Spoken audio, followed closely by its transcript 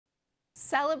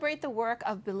Celebrate the work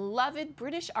of beloved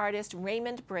British artist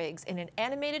Raymond Briggs in an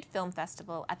animated film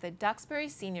festival at the Duxbury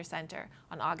Senior Centre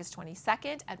on August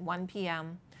 22nd at 1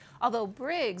 p.m. Although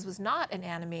Briggs was not an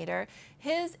animator,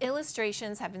 his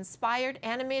illustrations have inspired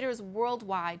animators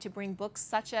worldwide to bring books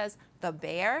such as The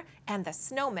Bear and The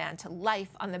Snowman to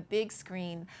life on the big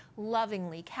screen,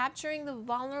 lovingly capturing the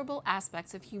vulnerable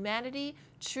aspects of humanity,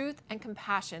 truth, and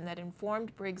compassion that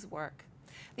informed Briggs' work.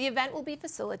 The event will be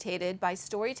facilitated by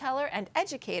storyteller and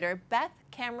educator Beth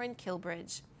Cameron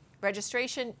Kilbridge.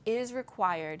 Registration is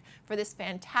required for this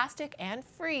fantastic and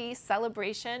free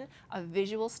celebration of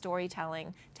visual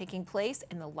storytelling taking place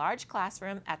in the large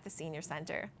classroom at the Senior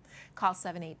Center. Call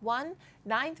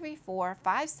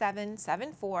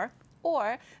 781-934-5774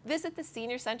 or visit the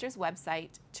Senior Center's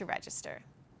website to register.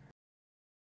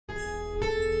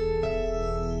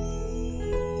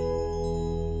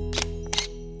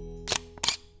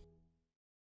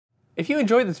 If you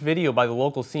enjoyed this video by the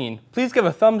local scene, please give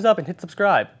a thumbs up and hit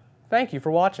subscribe. Thank you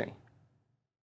for watching.